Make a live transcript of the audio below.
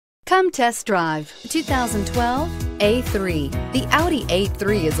Come test drive the 2012 A3. The Audi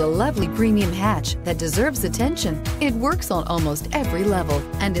A3 is a lovely premium hatch that deserves attention. It works on almost every level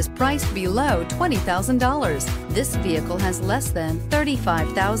and is priced below $20,000. This vehicle has less than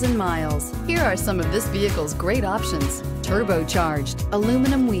 35,000 miles. Here are some of this vehicle's great options: turbocharged,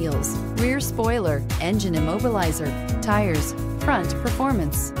 aluminum wheels, rear spoiler, engine immobilizer, tires, front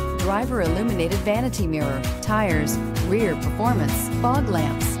performance, driver illuminated vanity mirror, tires, rear performance, fog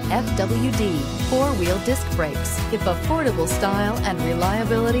lamps, FWD, four-wheel disc brakes. If affordable style and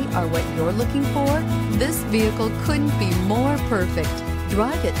reliability are what you're looking for, this vehicle couldn't be more perfect.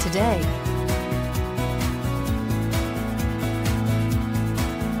 Drive it today.